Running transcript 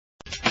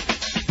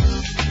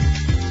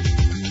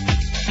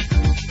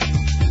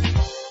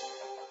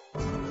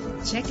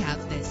Check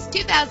out this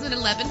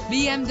 2011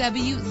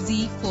 BMW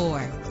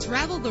Z4.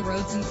 Travel the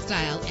roads in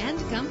style and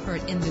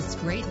comfort in this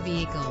great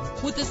vehicle.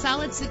 With a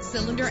solid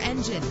 6-cylinder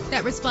engine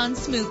that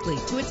responds smoothly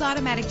to its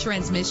automatic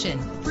transmission.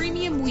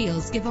 Premium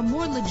wheels give a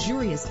more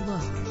luxurious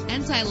look.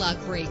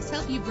 Anti-lock brakes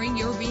help you bring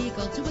your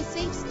vehicle to a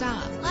safe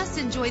stop. Plus,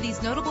 enjoy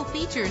these notable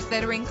features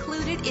that are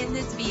included in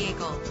this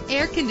vehicle: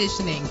 air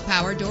conditioning,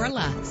 power door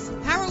locks,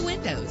 power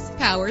windows,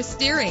 power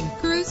steering,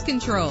 cruise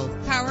control,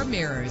 power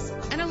mirrors,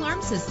 an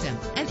alarm system,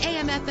 an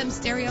AM/FM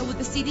stereo with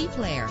a CD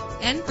player.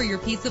 And for your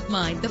peace of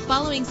mind, the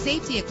following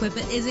safety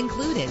equipment is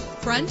included: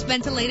 front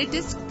ventilated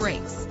disc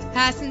brakes,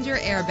 passenger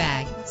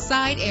airbag,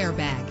 side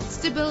airbag,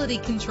 stability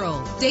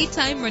control,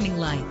 daytime running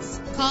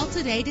lights. Call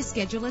today to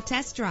schedule a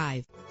test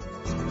drive.